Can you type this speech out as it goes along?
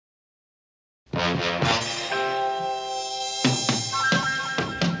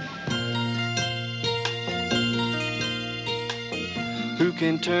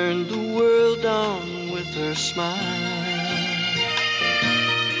can turn the world on with her smile,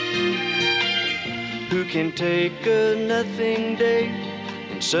 who can take a nothing day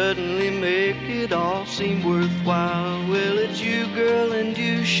and suddenly make it all seem worthwhile. Well, it's you, girl, and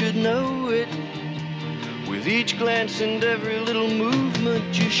you should know it. With each glance and every little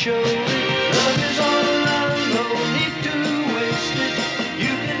movement you show it. Love is all around, no need to waste it.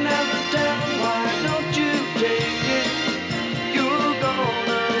 You can have the town, why don't you take it? You're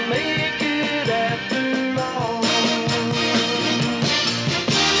gonna make it after all.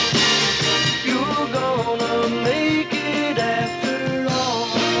 You're gonna make it after all.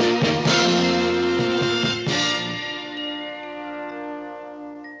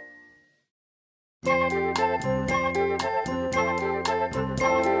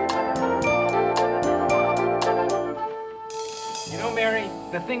 You know, Mary,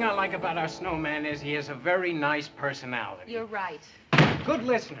 the thing I like about our snowman is he has a very nice personality. You're right. Good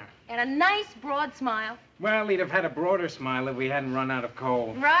listener. And a nice, broad smile. Well, he'd have had a broader smile if we hadn't run out of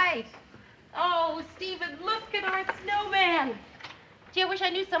coal. Right. Oh, Stephen, look at our snowman. Gee, I wish I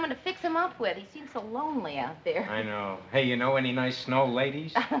knew someone to fix him up with. He seems so lonely out there. I know. Hey, you know any nice snow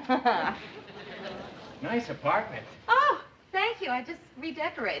ladies? Nice apartment. Oh, thank you. I just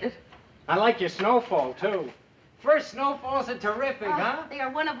redecorated. I like your snowfall, too. First snowfalls are terrific, huh? They are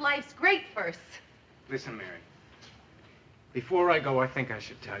one of life's great firsts. Listen, Mary. Before I go, I think I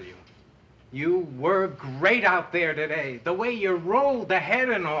should tell you. You were great out there today. The way you rolled the head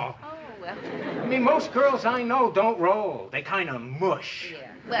and all. Oh, well. I mean, most girls I know don't roll. They kind of mush.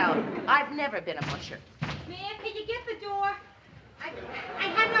 Yeah. Well, I've never been a musher. Ma'am, can you get the door? I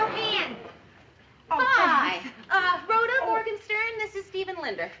have no hand. Oh, Hi. Rhoda Morgenstern. This is Stephen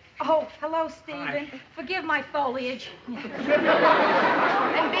Linder. Oh, hello, Stephen. Hi. Forgive my foliage. I'm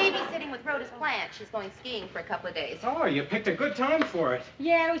babysitting with Rhoda's plant. She's going skiing for a couple of days. Oh, you picked a good time for it.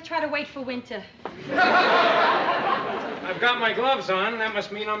 Yeah, I always try to wait for winter. I've got my gloves on. That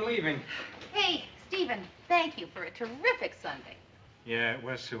must mean I'm leaving. Hey, Stephen, thank you for a terrific Sunday. Yeah, it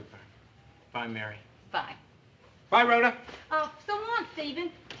was super. Bye, Mary. Bye. Bye, Rhoda. Oh, so long, Stephen.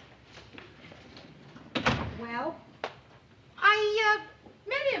 Well, I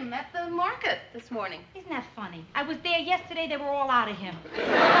met him at the market this morning. isn't that funny? I was there yesterday. They were all out of him.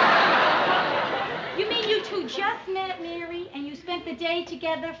 You mean you two just met, Mary, and you spent the day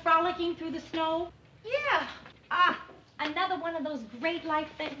together frolicking through the snow? Yeah. Ah, another one of those great life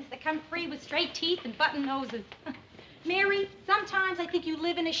things that come free with straight teeth and button noses. Mary, sometimes I think you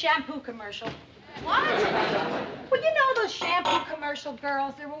live in a shampoo commercial. What? Well, you know those shampoo commercial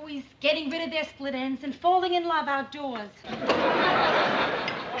girls. They're always getting rid of their split ends and falling in love outdoors.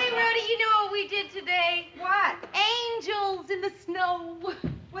 Hey, Rhoda, you know what we did today? What? Angels in the snow.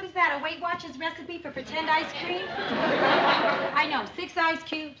 What is that, a Weight Watchers recipe for pretend ice cream? I know, 6 ice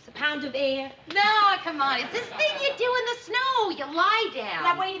cubes, a pound of air. No, come on. It's this thing you do in the snow. You lie down.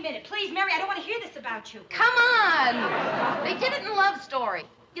 Now, wait a minute. Please, Mary, I don't want to hear this about you. Come on. They did it in Love Story.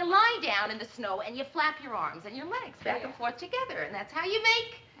 You lie down in the snow and you flap your arms and your legs back and forth together, and that's how you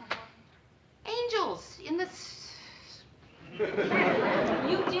make angels in the...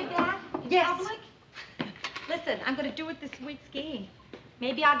 You did that in Yes. public? Listen, I'm going to do it this week skiing.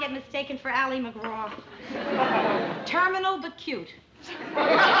 Maybe I'll get mistaken for Ally McGraw. Terminal but cute. Hey,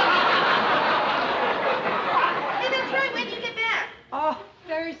 that's right. When do you get back? Oh,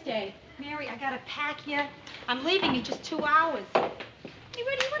 Thursday. Mary, I got to pack you. I'm leaving in just 2 hours. Hey,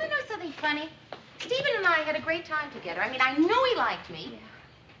 Rudy, you want to know something funny? Stephen and I had a great time together. I mean, I know he liked me,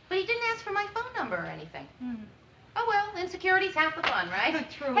 but he didn't ask for my phone number or anything. Oh, well, insecurity's half the fun, right?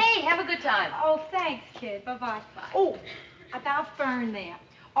 True. Hey, have a good time. Oh, thanks, kid. Bye-bye. Bye. Oh, about Fern there.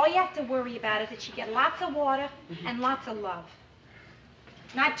 All you have to worry about is that she get lots of water and lots of love.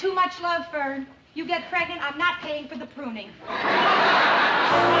 Not too much love, Fern. You get pregnant, I'm not paying for the pruning.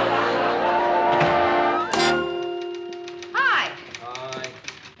 Hi. Hi.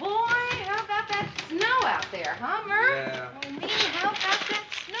 Boy, how about that snow out there, huh, Murph? Yeah. Oh, me, how about that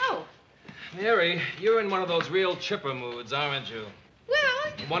snow? Mary, you're in one of those real chipper moods, aren't you?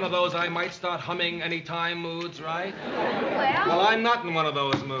 Well, One of those I might start humming anytime moods, right? well... Well, I'm not in one of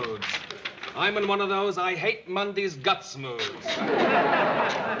those moods. I'm in one of those I hate Monday's guts moods.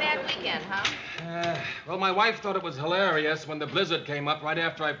 Bad weekend, huh? Well, my wife thought it was hilarious when the blizzard came up right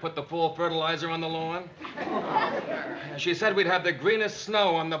after I put the full fertilizer on the lawn. She said we'd have the greenest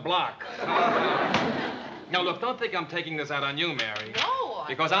snow on the block. Now, look, don't think I'm taking this out on you, Mary. No,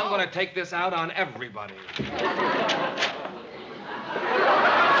 Because I'm going to take this out on everybody.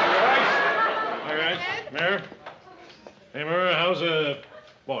 All right, Mayor. Hey, Mayor, how's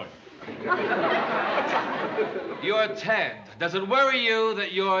boy? You're Ted. Does it worry you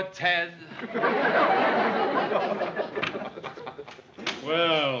that you're Ted?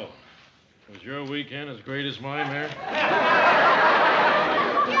 Well, was your weekend as great as mine, Mary?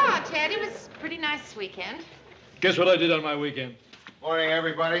 Yeah, Ted, it was a pretty nice weekend. Guess what I did on my weekend? Morning,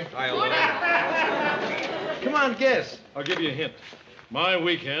 everybody. Hi, Lou. Come on, guess. I'll give you a hint. My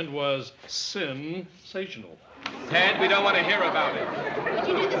weekend was sensational. Ted, we don't want to hear about it. What'd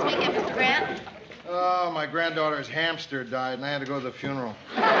you do this weekend, Mr. Grant? Oh, my granddaughter's hamster died, and I had to go to the funeral.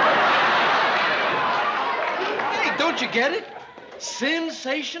 Hey, don't you get it?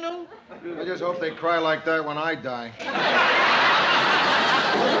 Sensational? I just hope they cry like that when I die.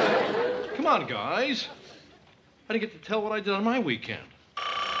 Come on, guys. I didn't get to tell what I did on my weekend.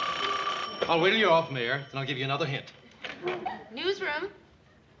 I'll wheel you off, Mayor, then I'll give you another hint. Newsroom.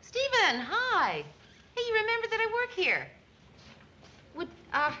 Stephen, hi. Hey, you remember that I work here?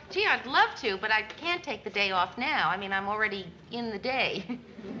 Gee, I'd love to, but I can't take the day off now. I mean, I'm already in the day.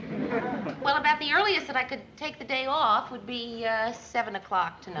 Well, about the earliest that I could take the day off would be 7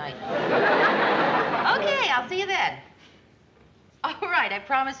 o'clock tonight. Okay, I'll see you then. All right, I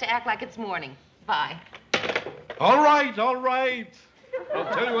promise to act like it's morning. Bye. All right, all right.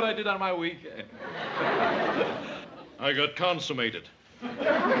 I'll tell you what I did on my weekend. I got consummated.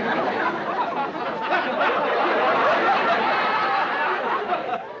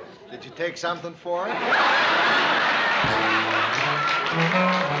 Did you take something for it?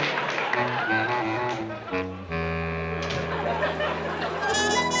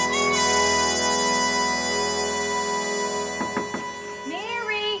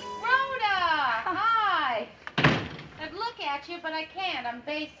 Mary! Rhoda! Hi! I'd look at you, but I can't. I'm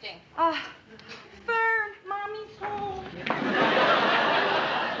basting. Fern, Mommy's home.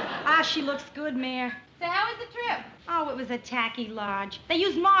 She looks good, Mayor. So how was the trip? Oh, it was a tacky lodge. They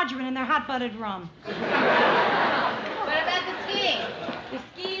use margarine in their hot buttered rum. What about the skiing? The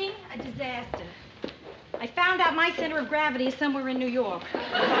skiing, a disaster. I found out my center of gravity is somewhere in New York.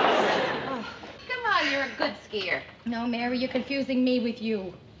 Oh. Come on, you're a good skier. No, Mary, you're confusing me with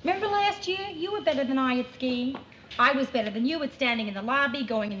you. Remember last year? You were better than I at skiing. I was better than you at standing in the lobby,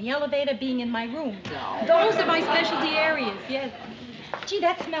 going in the elevator, being in my room. No. Those are my specialty areas, yes. Gee,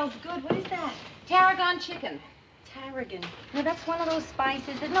 that smells good. What is that? Tarragon chicken. Tarragon. Now, that's one of those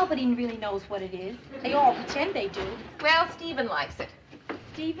spices that nobody really knows what it is. They all pretend they do. Well, Stephen likes it.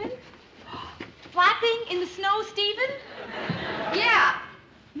 Stephen? Flapping in the snow, Stephen? Yeah.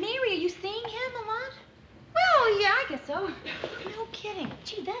 Mary, are you seeing him a lot? Well, yeah, I guess so. No kidding.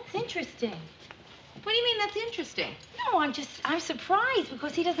 Gee, that's interesting. What do you mean that's interesting? No, I'm surprised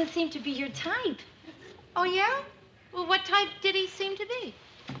because he doesn't seem to be your type. Oh, yeah? Well, what type did he seem to be?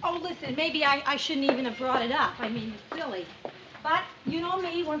 Oh, listen, maybe I shouldn't even have brought it up. I mean, it's silly. But you know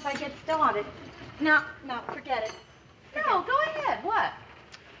me, once I get started. No, forget it. No, go ahead. What?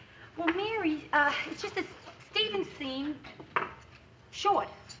 Well, Mary, it's just that Stephen seemed short.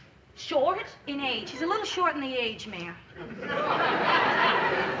 Short in age. He's a little short in the age, Mayor.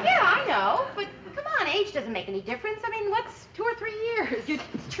 Yeah, I know, but come on, age doesn't make any difference. I mean, what's 2 or 3 years?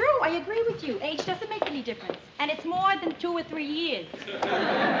 It's true, I agree with you. Age doesn't make any difference. And it's more than 2 or 3 years.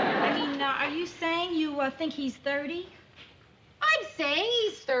 I mean, are you saying you think he's 30? I'm saying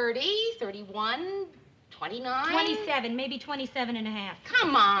he's 30, 31, 29. 27, maybe 27 and a half.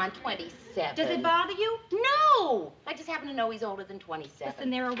 Come on, 27. Does it bother you? No! I just happen to know he's older than 27. Listen,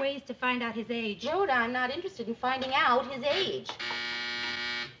 there are ways to find out his age. Rhoda, I'm not interested in finding out his age.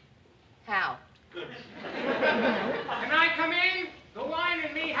 How? Can I come in? The wine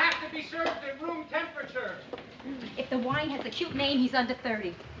and me have to be served at room temperature. If the wine has a cute name, he's under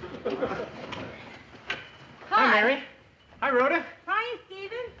 30. Hi, Mary. Hi, Rhoda. Hi,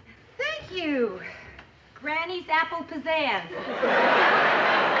 Stephen. Thank you. Granny's apple pizzazz.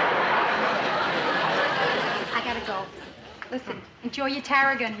 I gotta go. Listen, enjoy your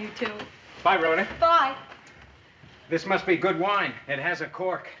tarragon, you two. Bye, Rhoda. Bye. This must be good wine. It has a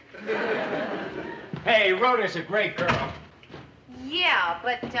cork. Hey, Rhoda's a great girl. Yeah,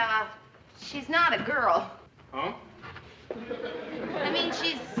 but, she's not a girl. Huh? I mean,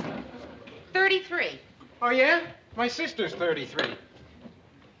 she's 33. Oh, yeah? My sister's 33.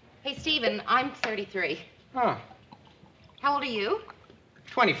 Hey, Stephen, I'm 33. Oh, How old are you?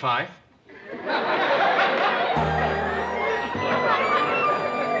 25.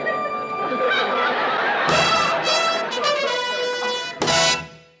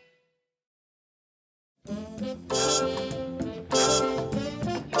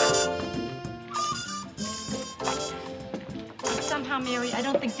 Somehow, Mary, I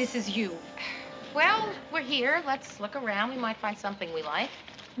don't think this is you. Well, we're here. Let's look around. We might find something we like.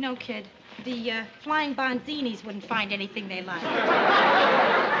 No, kid. The flying Bonzinis wouldn't find anything they like.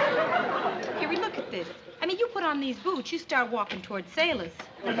 Harry, look at this. I mean, you put on these boots, you start walking towards sailors.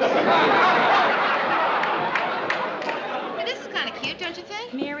 But this is kind of cute, don't you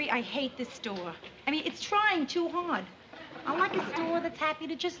think? Mary, I hate this store. I mean, it's trying too hard. I like a store that's happy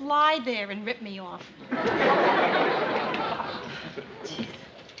to just lie there and rip me off.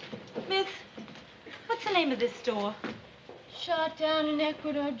 Miss, what's the name of this store? Shot down in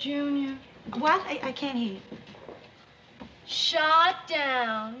Ecuador, Junior. What? I can't hear you. Shot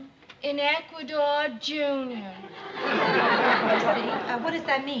down in Ecuador, Junior. What does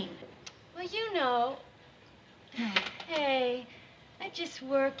that mean? Well, you know. Hey, I just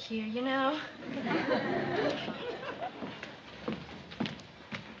work here, you know.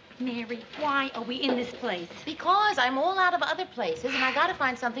 Mary, why are we in this place? Because I'm all out of other places, and I gotta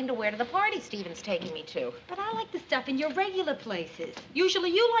find something to wear to the party Stephen's taking me to. But I like the stuff in your regular places.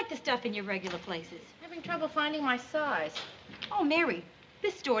 Usually you like the stuff in your regular places. Having trouble finding my size. Oh, Mary,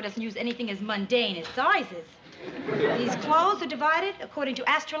 this store doesn't use anything as mundane as sizes. These clothes are divided according to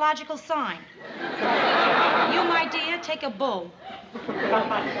astrological sign. You, my dear, take a bull.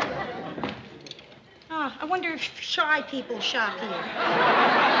 Ah, I wonder if shy people shop here.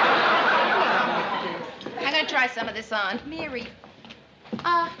 I'm gonna try some of this on. Mary.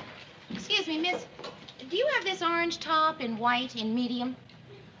 Excuse me, miss. Do you have this orange top in white in medium?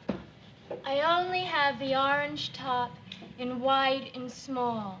 I only have the orange top in white and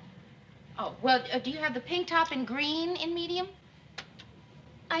small. Oh, well, do you have the pink top in green in medium?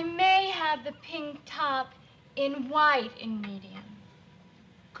 I may have the pink top in white in medium.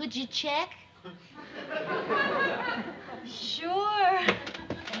 Could you check? Sure.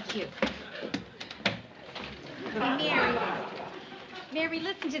 Thank you. Mary. Mary,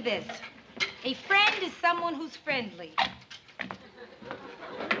 listen to this. A friend is someone who's friendly.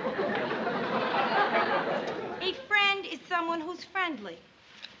 A friend is someone who's friendly.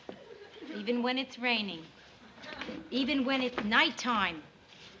 Even when it's raining. Even when it's nighttime.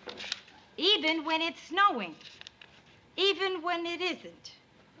 Even when it's snowing. Even when it isn't.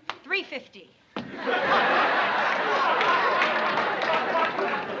 350.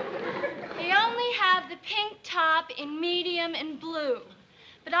 I only have the pink top in medium and blue.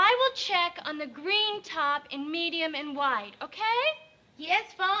 But I will check on the green top in medium and white, okay?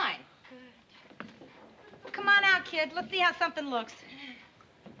 Yes, fine. Come on out, kid. Let's see how something looks.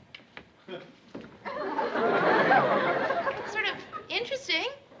 Sort of interesting,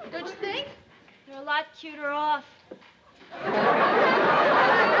 don't you think? They're a lot cuter off.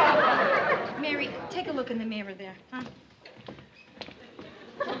 Mary, take a look in the mirror there, huh?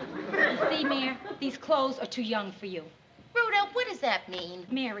 See, Mary, these clothes are too young for you. Rhoda, what does that mean?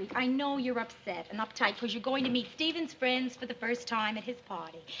 Mary, I know you're upset and uptight because you're going to meet Stephen's friends for the first time at his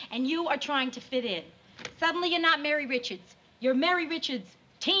party, and you are trying to fit in. Suddenly, you're not Mary Richards. You're Mary Richards,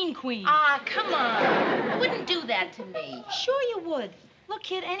 teen queen. Ah, come on. You wouldn't do that to me. Sure you would. Look,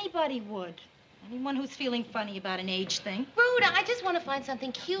 kid, anybody would. Anyone who's feeling funny about an age thing. Rhoda, I just want to find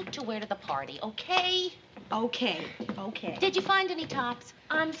something cute to wear to the party, okay? Okay. Did you find any tops?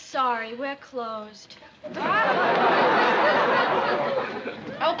 I'm sorry, we're closed.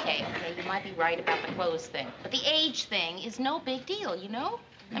 Okay, you might be right about the clothes thing. But the age thing is no big deal, you know?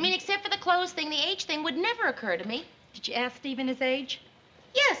 I mean, except for the clothes thing, the age thing would never occur to me. Did you ask Stephen his age?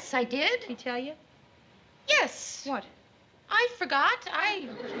 Yes, I did. Did he tell you? Yes. What? I forgot.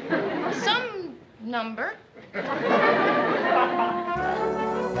 Some number.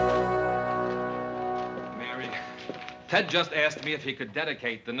 Mary, Ted just asked me if he could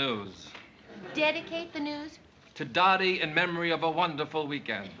dedicate the news. Dedicate the news? To Dottie in memory of a wonderful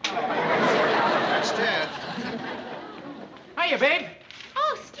weekend. That's Ted. Hiya, babe.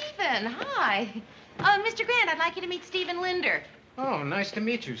 Oh, Stephen, hi. Mr. Grant, I'd like you to meet Stephen Linder. Oh, nice to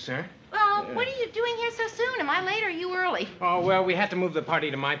meet you, sir. Well, what are you doing here so soon? Am I late or are you early? Oh, well, we had to move the party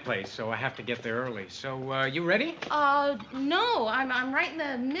to my place, so I have to get there early. So, you ready? No. I'm right in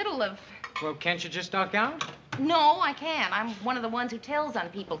the middle of... Well, can't you just duck out? No, I can't. I'm one of the ones who tells on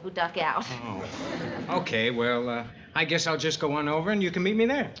people who duck out. Oh. Okay, well, I guess I'll just go on over and you can meet me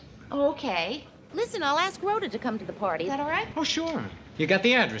there. Okay. Listen, I'll ask Rhoda to come to the party. Is that all right? Oh, sure. You got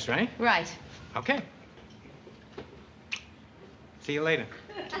the address, right? Right. Okay. See you later.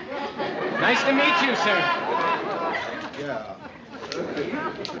 Nice to meet you, sir. Yeah.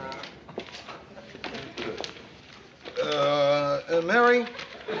 Mary,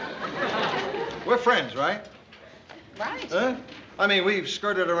 we're friends, right? Right. Huh? I mean, we've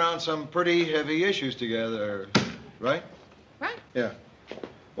skirted around some pretty heavy issues together, right? Right. Yeah.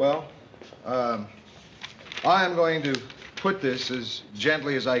 Well, I am going to put this as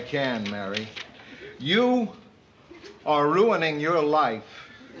gently as I can, Mary. You are ruining your life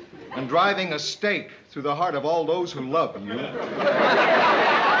and driving a stake through the heart of all those who love you.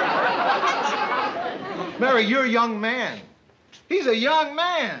 Mary, you're a young man. He's a young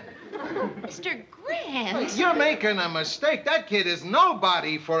man. Mr. Grant. You're making a mistake. That kid is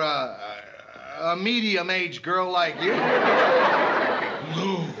nobody for a medium-aged girl like you.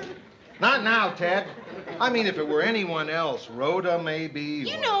 Lou. Not now, Ted. I mean, if it were anyone else, Rhoda maybe.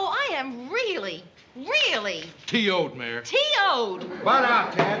 You know, I am really T.O.'d, Mayor. T.O.'d. Butt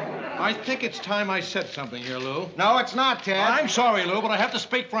out, Ted. I think it's time I said something here, Lou. No, it's not, Ted. I'm sorry, Lou, but I have to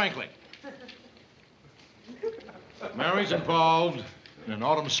speak frankly. Mary's involved in an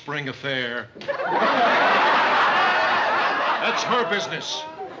autumn-spring affair. That's her business.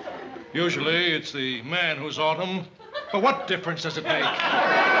 Usually, it's the man who's autumn. But what difference does it make?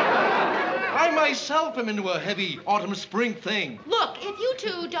 I myself am into a heavy autumn-spring thing. Look, if you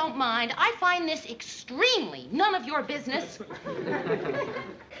two don't mind, I find this extremely none of your business.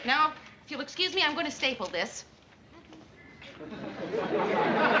 Now, if you'll excuse me, I'm going to staple this. I'm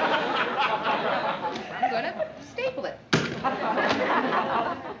going to staple it.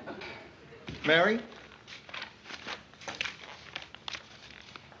 Mary?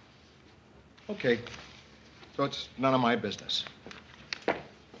 Okay. So it's none of my business.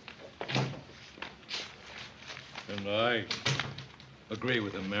 And I agree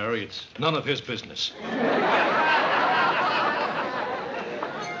with him, Mary. It's none of his business.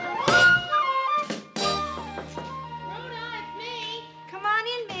 Come on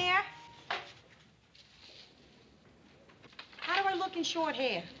in, Mayor. How do I look in short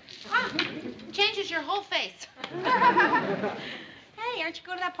hair? Changes your whole face. Hey, aren't you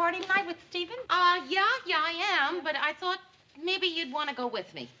going to that party tonight with Stephen? Yeah, I am, but I thought maybe you'd want to go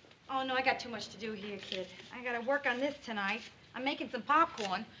with me. Oh, no, I got too much to do here, kid. I got to work on this tonight. I'm making some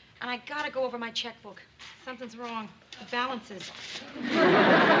popcorn, and I got to go over my checkbook. Something's wrong. The balances.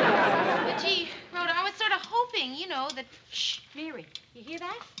 But gee, Rhoda, I was sort of hoping, you know, that... Shh, Mary, you hear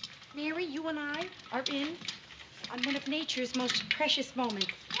that? Mary, you and I are in on one of nature's most precious moments.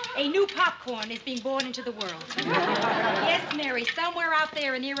 A new popcorn is being born into the world. Yes, Mary, somewhere out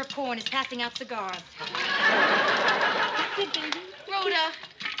there an ear of corn is passing out cigars. Rhoda,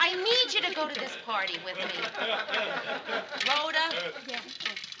 I need you to go to this party with me. Rhoda? Yes.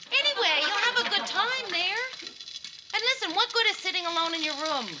 Anyway, you'll have a good time there. And listen, what good is sitting alone in your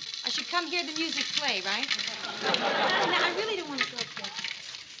room? I should come hear the music play, right? No, I really don't want to go, kid.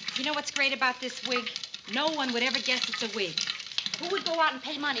 You know what's great about this wig? No one would ever guess it's a wig. Who would go out and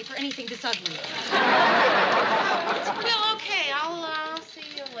pay money for anything this ugly? Well, okay, I'll see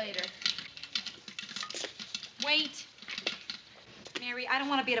you later. Wait. Mary, I don't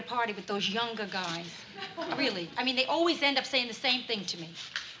want to be at a party with those younger guys. Really. I mean, they always end up saying the same thing to me.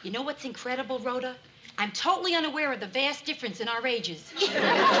 You know what's incredible, Rhoda? I'm totally unaware of the vast difference in our ages. You see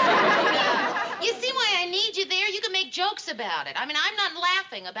why I need you there? You can make jokes about it. I mean, I'm not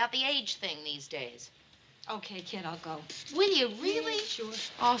laughing about the age thing these days. Okay, kid, I'll go. Will you really? Yeah, sure.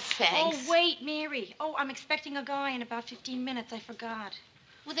 Oh, thanks. Oh, wait, Mary. Oh, I'm expecting a guy in about 15 minutes. I forgot.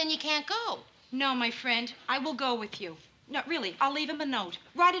 Well, then you can't go. No, my friend. I will go with you. No, really, I'll leave him a note.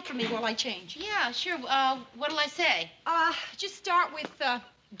 Write it for me while I change. Yeah, sure. What'll I say? Just start with,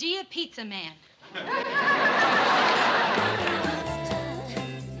 Dear Pizza Man.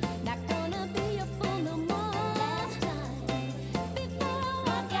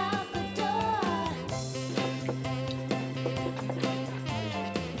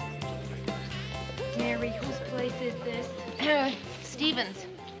 Mary, whose place is this? Stevens.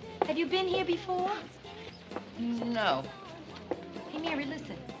 Have you been here before? No. Hey, Mary,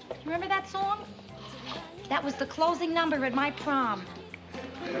 listen. You remember that song? That was the closing number at my prom.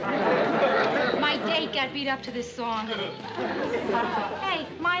 My date got beat up to this song. Hey,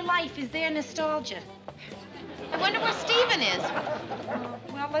 my life is their nostalgia. I wonder where Stephen is.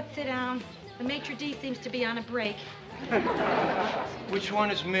 Well, let's sit down. The maitre d' seems to be on a break. Which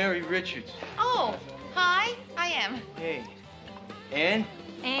one is Mary Richards? Oh, hi. I am. Hey. And?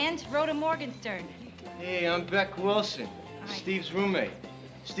 And Rhoda Morgenstern. Hey, I'm Beck Wilson, Hi. Steve's roommate.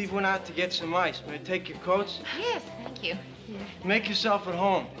 Steve went out to get some ice. May I take your coats? Yes, thank you. Make yourself at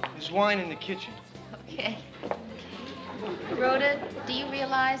home. There's wine in the kitchen. Okay. Rhoda, do you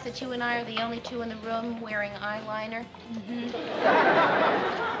realize that you and I are the only two in the room wearing eyeliner? Mm-hmm.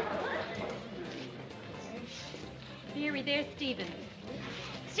 Mary, there's Stephen.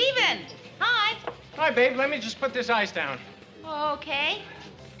 Stephen! Hi. Hi, babe. Let me just put this ice down. Okay.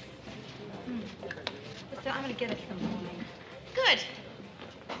 Listen, I'm gonna get us some wine. Good.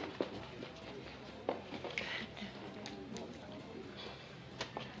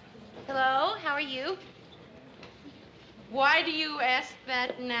 are you? Why do you ask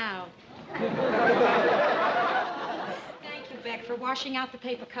that now? Thank you, Beck, for washing out the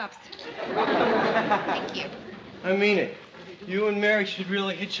paper cups. Thank you. I mean it. You and Mary should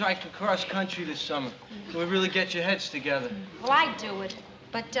really hitchhike across country this summer. It would really get your heads together. Well, I'd do it,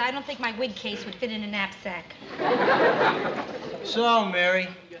 but I don't think my wig case would fit in a knapsack. So, Mary,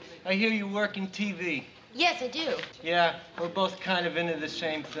 I hear you work in TV. Yes, I do. Yeah, we're both kind of into the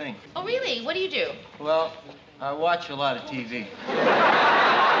same thing. Oh, really? What do you do? Well, I watch a lot of TV.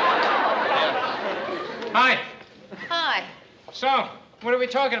 Hi. Hi. So, what are we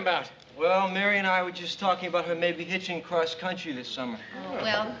talking about? Well, Mary and I were just talking about her maybe hitching across country this summer. Oh,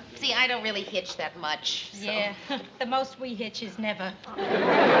 well, see, I don't really hitch that much. So. Yeah, the most we hitch is never.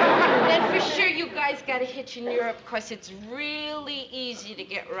 Then for sure you guys got to hitch in Europe, because it's really easy to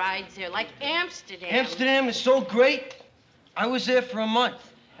get rides there, like Amsterdam. Amsterdam is so great. I was there for a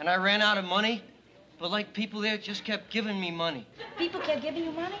month, and I ran out of money. But, like, people there just kept giving me money. People kept giving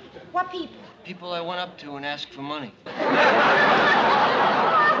you money? What people? People I went up to and asked for money. Well,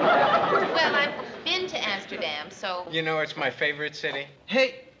 I've been to Amsterdam, so... You know, it's my favorite city.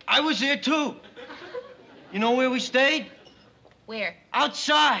 Hey, I was there, too. You know where we stayed? Where?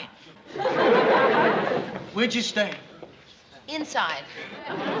 Outside. Where'd you stay? Inside.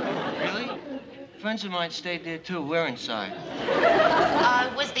 Really? Friends of mine stayed there, too. We're inside.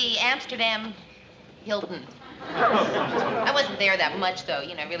 It was the Amsterdam Hilton. I wasn't there that much, though,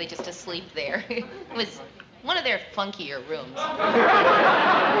 you know, really just to sleep there. It was one of their funkier rooms.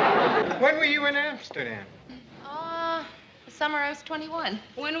 When were you in Amsterdam? The summer I was 21.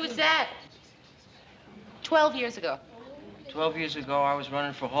 When was that? 12 years ago. 12 years ago, I was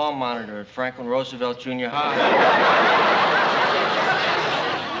running for hall monitor at Franklin Roosevelt Junior High.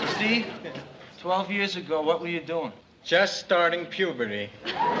 Steve, 12 years ago, what were you doing? Just starting puberty.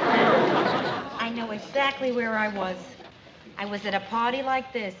 I know exactly where I was. I was at a party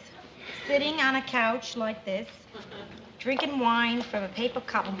like this, sitting on a couch like this, drinking wine from a paper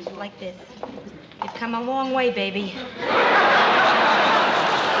cup like this. You've come a long way, baby.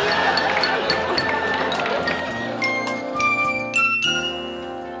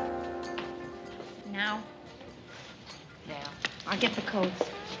 Now? Now. I'll get the codes.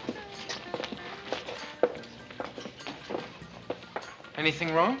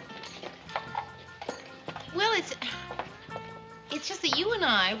 Anything wrong? Well, it's just that you and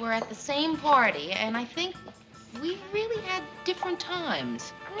I were at the same party, and I think we really had different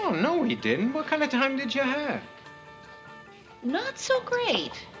times. Oh, no, we didn't. What kind of time did you have? Not so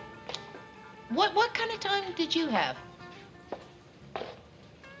great. What kind of time did you have?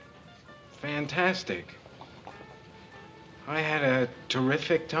 Fantastic. I had a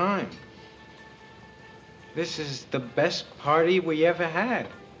terrific time. This is the best party we ever had.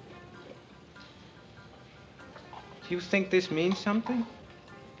 Do you think this means something?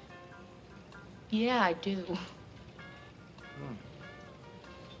 Yeah, I do. Oh.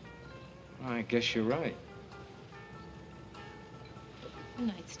 Well, I guess you're right. Good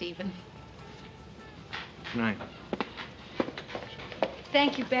night, Stephen. Good night.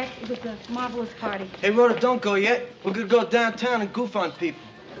 Thank you, Beck. It was a marvelous party. Hey, Rhoda, don't go yet. We're gonna go downtown and goof on people.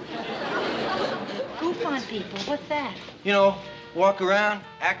 Goof on people? What's that? You know, walk around,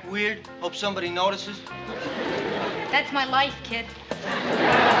 act weird, hope somebody notices. That's my life, kid.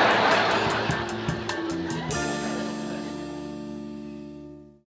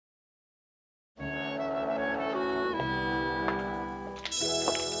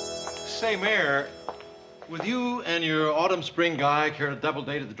 Say, Mayor, would you and your autumn-spring guy care to double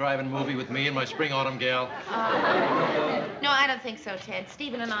date at the drive-in movie with me and my spring-autumn gal? No, I don't think so, Ted.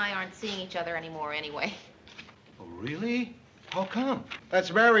 Stephen and I aren't seeing each other anymore anyway. Oh, really? How come?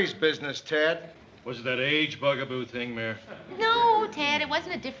 That's Mary's business, Ted. Was it that age bugaboo thing, Mayor? No, Ted, it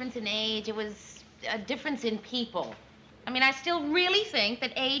wasn't a difference in age. It was a difference in people. I mean, I still really think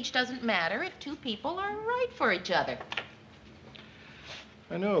that age doesn't matter if two people are right for each other.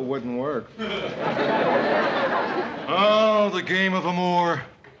 I knew it wouldn't work. Oh, the game of amour.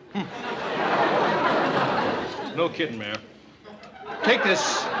 No kidding, Mayor. Take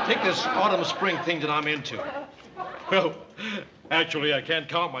this autumn-spring thing that I'm into. Well, actually, I can't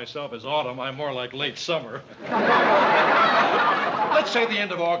count myself as autumn. I'm more like late summer. Let's say the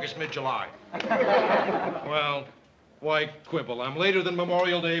end of August, mid-July. Well, why quibble? I'm later than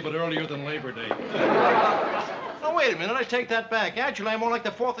Memorial Day, but earlier than Labor Day. Oh, wait a minute. I take that back. Actually, I'm more like the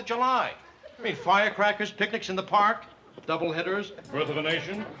 4th of July. I mean, firecrackers, picnics in the park, double headers, Birth of a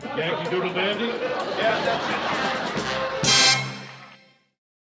Nation, Yankee Doodle Dandy. Yeah, that's it.